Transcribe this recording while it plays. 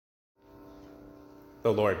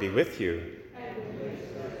The Lord be with you.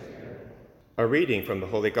 A reading from the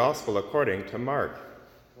Holy Gospel according to Mark.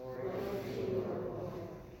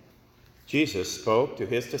 Jesus spoke to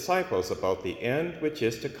his disciples about the end which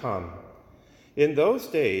is to come. In those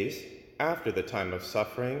days, after the time of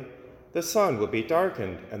suffering, the sun will be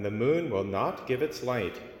darkened, and the moon will not give its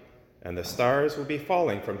light, and the stars will be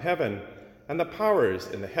falling from heaven, and the powers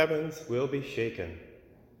in the heavens will be shaken.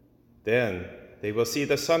 Then they will see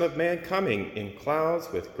the Son of Man coming in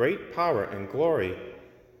clouds with great power and glory.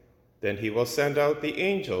 Then he will send out the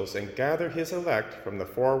angels and gather his elect from the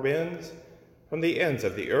four winds, from the ends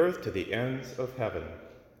of the earth to the ends of heaven.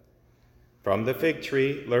 From the fig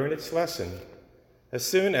tree learn its lesson. As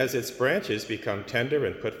soon as its branches become tender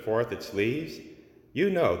and put forth its leaves, you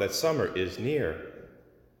know that summer is near.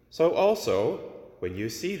 So also, when you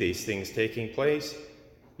see these things taking place,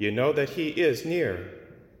 you know that he is near,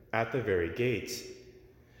 at the very gates.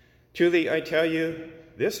 Truly, I tell you,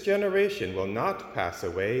 this generation will not pass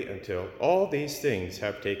away until all these things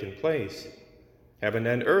have taken place. Heaven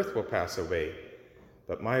and earth will pass away,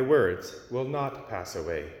 but my words will not pass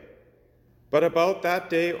away. But about that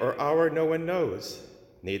day or hour no one knows,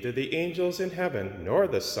 neither the angels in heaven nor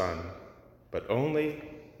the Son, but only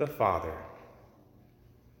the Father.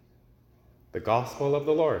 The Gospel of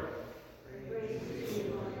the Lord.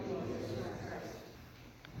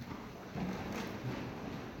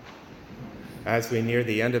 As we near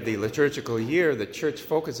the end of the liturgical year, the Church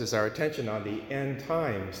focuses our attention on the end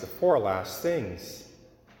times, the four last things: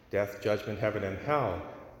 death, judgment, heaven, and hell.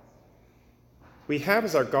 We have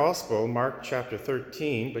as our Gospel Mark chapter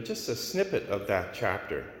 13, but just a snippet of that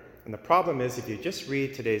chapter. And the problem is, if you just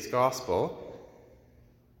read today's Gospel,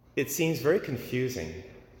 it seems very confusing.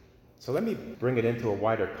 So let me bring it into a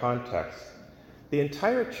wider context. The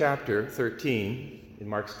entire chapter 13 in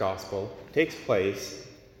Mark's Gospel takes place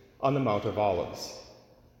on the Mount of Olives.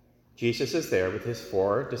 Jesus is there with his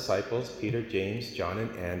four disciples, Peter, James, John,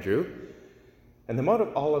 and Andrew, and the Mount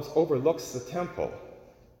of Olives overlooks the temple.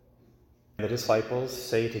 The disciples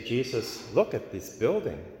say to Jesus, "Look at this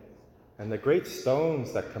building and the great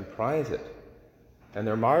stones that comprise it." And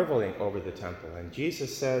they're marveling over the temple. And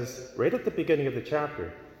Jesus says, right at the beginning of the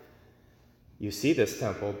chapter, "You see this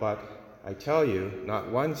temple, but I tell you,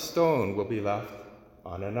 not one stone will be left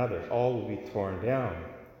on another. All will be torn down."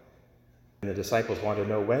 And the disciples want to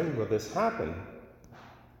know, when will this happen?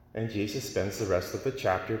 And Jesus spends the rest of the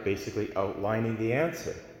chapter basically outlining the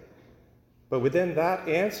answer. But within that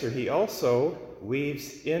answer, he also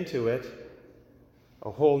weaves into it a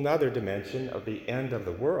whole nother dimension of the end of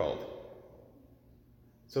the world.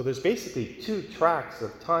 So there's basically two tracks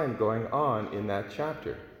of time going on in that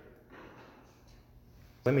chapter.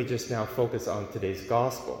 Let me just now focus on today's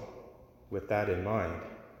gospel with that in mind.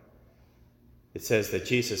 It says that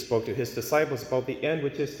Jesus spoke to his disciples about the end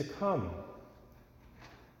which is to come.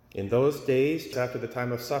 In those days, after the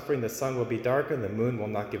time of suffering, the sun will be darkened, the moon will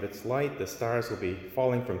not give its light, the stars will be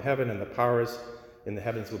falling from heaven, and the powers in the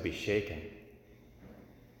heavens will be shaken.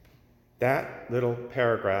 That little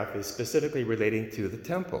paragraph is specifically relating to the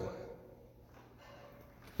temple.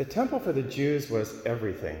 The temple for the Jews was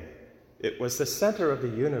everything. It was the center of the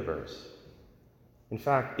universe. In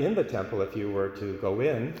fact, in the temple, if you were to go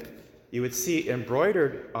in, you would see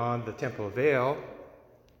embroidered on the temple veil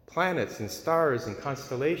planets and stars and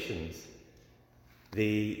constellations.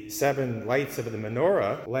 The 7 lights of the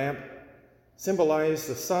menorah lamp symbolize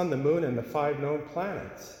the sun, the moon, and the 5 known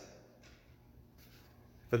planets.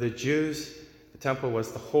 For the Jews, the temple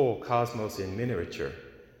was the whole cosmos in miniature,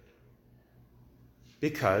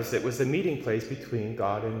 because it was the meeting place between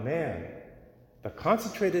God and man, the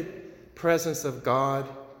concentrated presence of God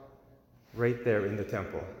right there in the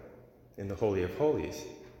temple, in the Holy of Holies.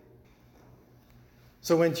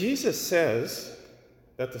 So when Jesus says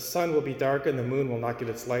that the sun will be darkened, the moon will not give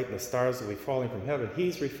its light, and the stars will be falling from heaven,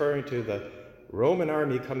 he's referring to the Roman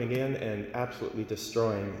army coming in and absolutely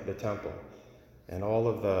destroying the temple, and all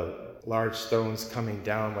of the large stones coming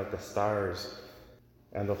down like the stars,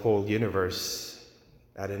 and the whole universe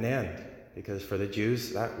at an end, because for the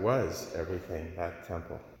Jews, that was everything, that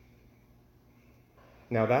temple.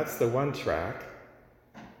 Now that's the one track.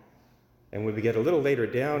 And when we get a little later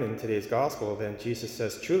down in today's gospel, then Jesus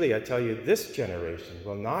says, "Truly, I tell you, this generation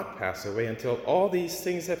will not pass away until all these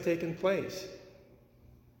things have taken place."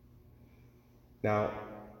 Now,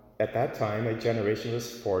 at that time, a generation was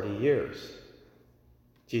 40 years.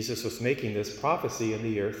 Jesus was making this prophecy in the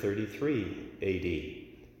year 33 AD.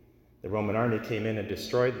 The Roman army came in and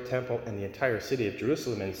destroyed the temple and the entire city of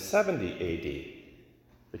Jerusalem in 70 AD,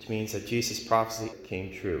 which means that Jesus' prophecy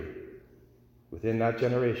came true. Within that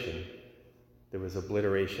generation, there was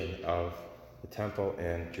obliteration of the temple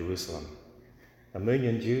in Jerusalem. 1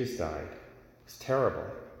 million Jews died. It was terrible.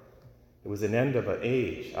 It was an end of an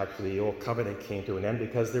age. Actually, the Old Covenant came to an end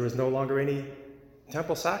because there was no longer any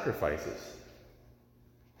temple sacrifices.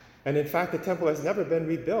 And in fact, the temple has never been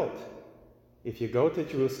rebuilt. If you go to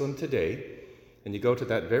Jerusalem today, and you go to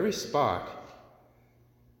that very spot,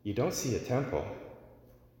 you don't see a temple.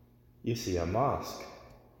 You see a mosque.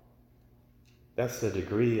 That's the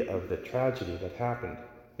degree of the tragedy that happened,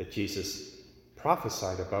 that Jesus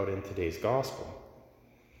prophesied about in today's gospel.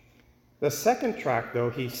 The second tract, though,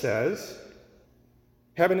 he says,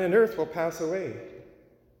 heaven and earth will pass away.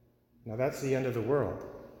 Now that's the end of the world.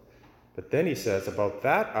 But then he says, about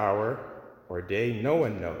that hour or day no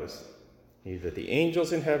one knows, neither the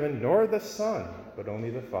angels in heaven nor the Son, but only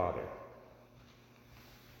the Father.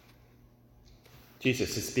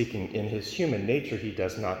 Jesus is speaking in his human nature. He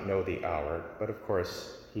does not know the hour, but of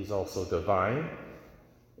course he's also divine,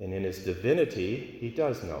 and in his divinity he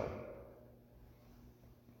does know.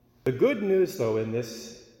 The good news, though, in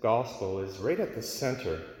this gospel is right at the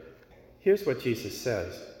center. Here's what Jesus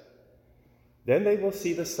says. Then they will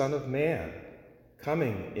see the Son of Man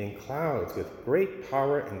coming in clouds with great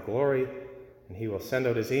power and glory, and he will send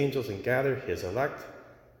out his angels and gather his elect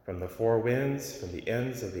from the four winds, from the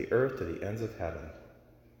ends of the earth to the ends of heaven.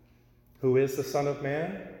 Who is the Son of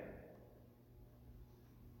Man?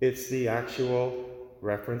 It's the actual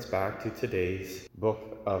reference back to today's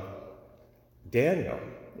book of Daniel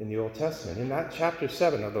in the Old Testament. In that chapter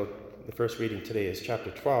 7, although the first reading today is chapter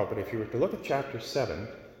 12, but if you were to look at chapter 7,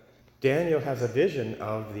 Daniel has a vision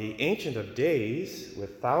of the Ancient of Days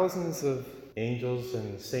with thousands of angels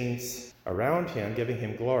and saints around him, giving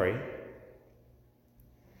him glory.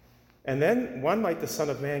 And then one like the Son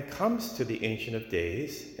of Man comes to the Ancient of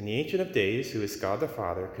Days, and the Ancient of Days, who is God the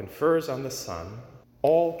Father, confers on the Son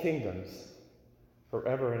all kingdoms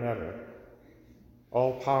forever and ever,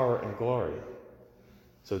 all power and glory.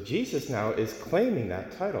 So Jesus now is claiming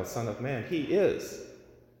that title, Son of Man. He is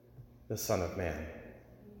the Son of Man.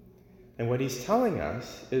 And what he's telling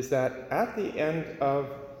us is that at the end of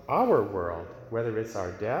our world, whether it's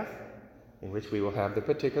our death, in which we will have the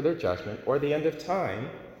particular judgment, or the end of time,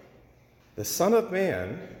 the Son of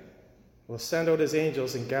Man will send out his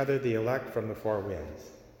angels and gather the elect from the four winds.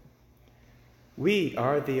 We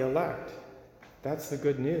are the elect. That's the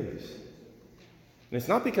good news. And it's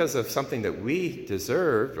not because of something that we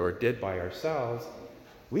deserved or did by ourselves.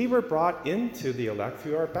 We were brought into the elect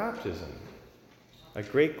through our baptism, a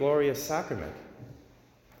great glorious sacrament.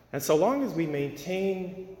 And so long as we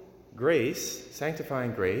maintain grace,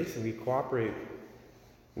 sanctifying grace, and we cooperate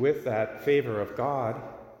with that favor of God,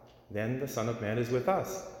 then the Son of Man is with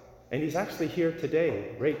us. And he's actually here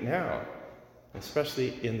today, right now,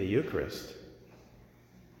 especially in the Eucharist.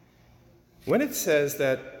 When it says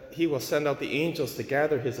that he will send out the angels to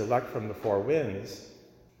gather his elect from the four winds,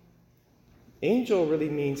 angel really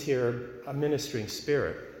means here a ministering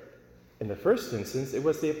spirit. In the first instance, it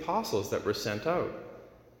was the apostles that were sent out.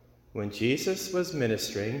 When Jesus was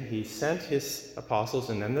ministering, he sent his apostles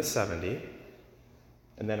and then the 70.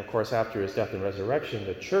 And then, of course, after his death and resurrection,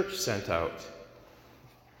 the church sent out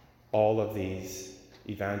all of these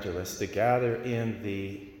evangelists to gather in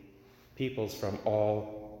the peoples from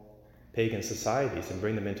all pagan societies and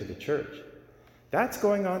bring them into the church. That's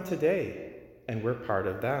going on today, and we're part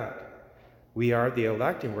of that. We are the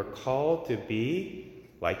elect, and we're called to be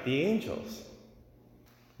like the angels,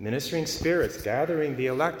 ministering spirits, gathering the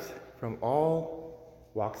elect from all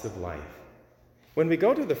walks of life. When we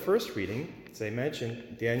go to the first reading, as I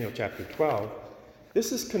mentioned, Daniel chapter 12,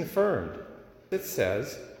 this is confirmed. It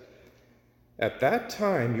says, at that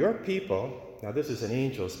time your people, now this is an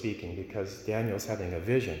angel speaking because Daniel's having a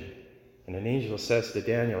vision, and an angel says to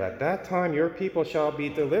Daniel, at that time your people shall be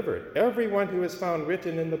delivered, everyone who is found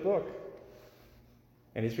written in the book.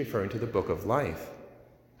 And he's referring to the book of life.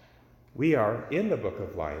 We are in the book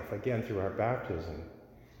of life, again through our baptism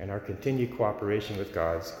and our continued cooperation with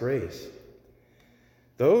God's grace.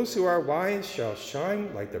 Those who are wise shall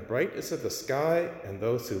shine like the brightness of the sky, and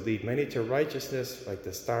those who lead many to righteousness like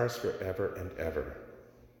the stars forever and ever.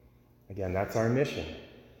 Again, that's our mission.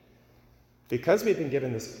 Because we've been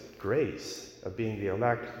given this grace of being the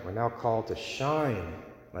elect, we're now called to shine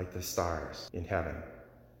like the stars in heaven.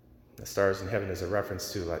 The stars in heaven is a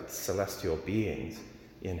reference to like celestial beings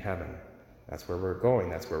in heaven. That's where we're going.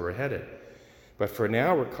 That's where we're headed. But for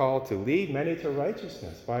now, we're called to lead many to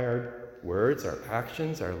righteousness by our words, our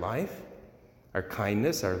actions, our life, our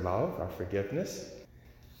kindness, our love, our forgiveness.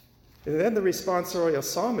 And then the responsorial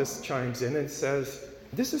psalmist chimes in and says,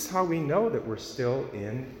 this is how we know that we're still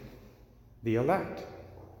in the elect.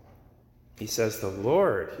 He says, "The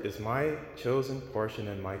Lord is my chosen portion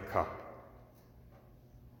and my cup.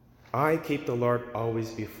 I keep the Lord always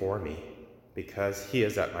before me. Because he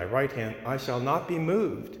is at my right hand, I shall not be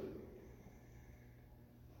moved."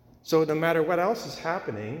 So no matter what else is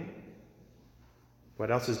happening, what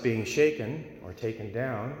else is being shaken or taken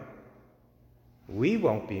down, we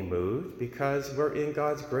won't be moved because we're in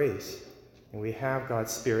God's grace. And we have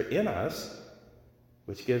God's Spirit in us,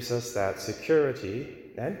 which gives us that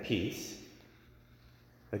security and peace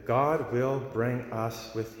that God will bring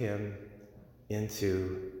us with him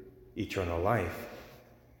into eternal life.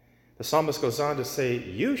 The psalmist goes on to say,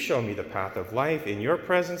 "You show me the path of life. In your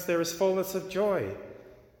presence there is fullness of joy.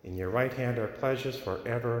 In your right hand are pleasures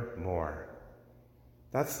forevermore."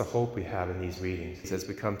 That's the hope we have in these readings as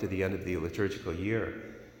we come to the end of the liturgical year.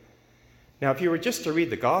 Now, if you were just to read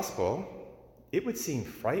the gospel, it would seem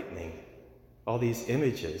frightening, all these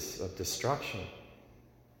images of destruction.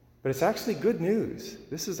 But it's actually good news.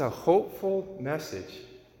 This is a hopeful message.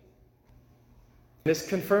 It's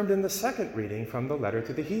confirmed in the second reading from the letter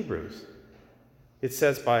to the Hebrews. It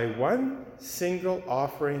says, "By one single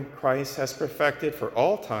offering, Christ has perfected for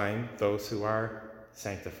all time those who are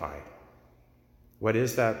sanctified." What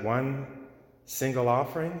is that one single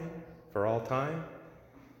offering for all time?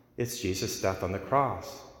 It's Jesus' death on the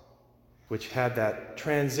cross, which had that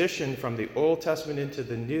transition from the Old Testament into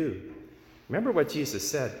the New. Remember what Jesus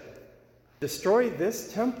said, "Destroy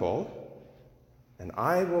this temple, and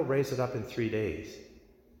I will raise it up in 3 days."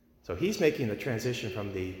 So he's making the transition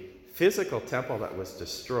from the physical temple that was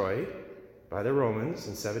destroyed by the Romans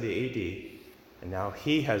in 70 AD, and now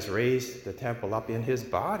he has raised the temple up in his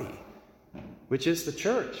body, which is the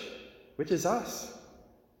church, which is us.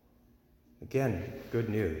 Again, good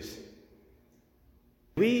news.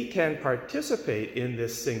 We can participate in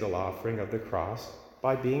this single offering of the cross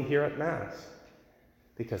by being here at Mass,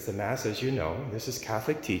 because the Mass, as you know, this is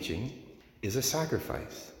Catholic teaching, is a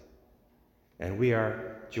sacrifice. And we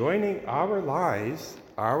are joining our lives,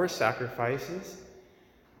 our sacrifices,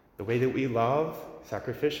 the way that we love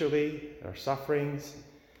sacrificially, our sufferings,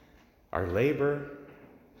 our labor,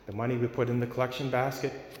 the money we put in the collection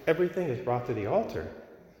basket, everything is brought to the altar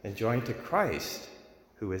and joined to Christ,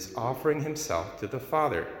 who is offering himself to the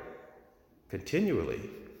Father continually.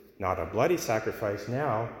 Not a bloody sacrifice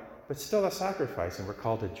now, but still a sacrifice, and we're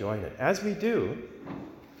called to join it. As we do,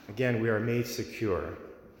 again, we are made secure,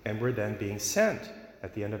 and we're then being sent.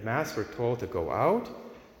 At the end of Mass, we're told to go out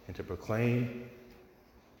and to proclaim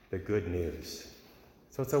the good news.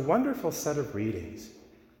 So it's a wonderful set of readings.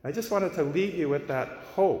 I just wanted to leave you with that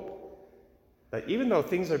hope that even though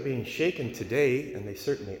things are being shaken today, and they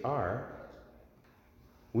certainly are,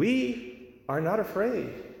 we are not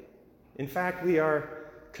afraid. In fact, we are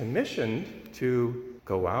commissioned to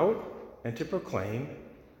go out and to proclaim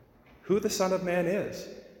who the Son of Man is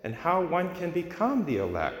and how one can become the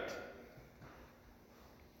elect.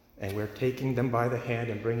 And we're taking them by the hand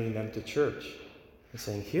and bringing them to church and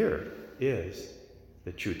saying, here is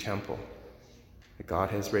the true temple that God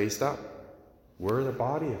has raised up. We're the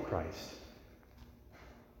body of Christ.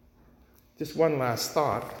 Just one last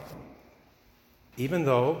thought. Even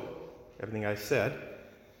though everything I said,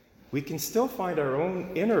 we can still find our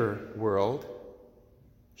own inner world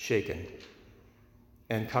shaken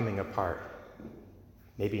and coming apart.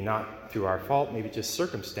 Maybe not through our fault, maybe just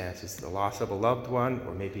circumstances, the loss of a loved one,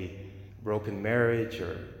 or maybe broken marriage,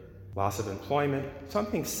 or loss of employment,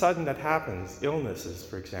 something sudden that happens, illnesses,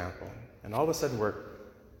 for example. And all of a sudden we're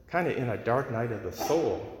kind of in a dark night of the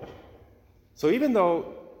soul. So even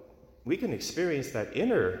though we can experience that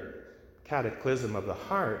inner cataclysm of the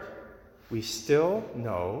heart, we still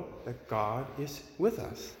know that God is with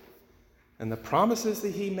us. And the promises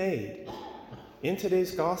that he made in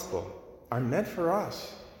today's gospel are meant for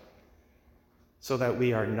us, so that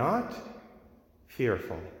we are not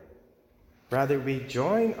fearful. Rather, we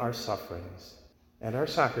join our sufferings and our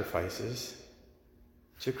sacrifices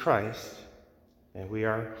to Christ, and we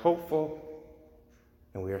are hopeful,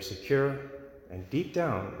 and we are secure, and deep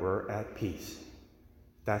down, we're at peace.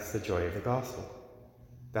 That's the joy of the gospel.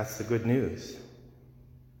 That's the good news.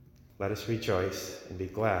 Let us rejoice and be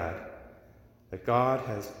glad that God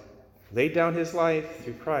has laid down his life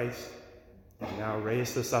through Christ and now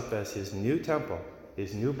raised us up as his new temple,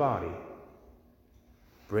 his new body,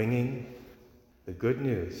 bringing the good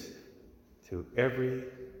news to every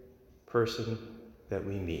person that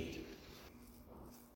we meet.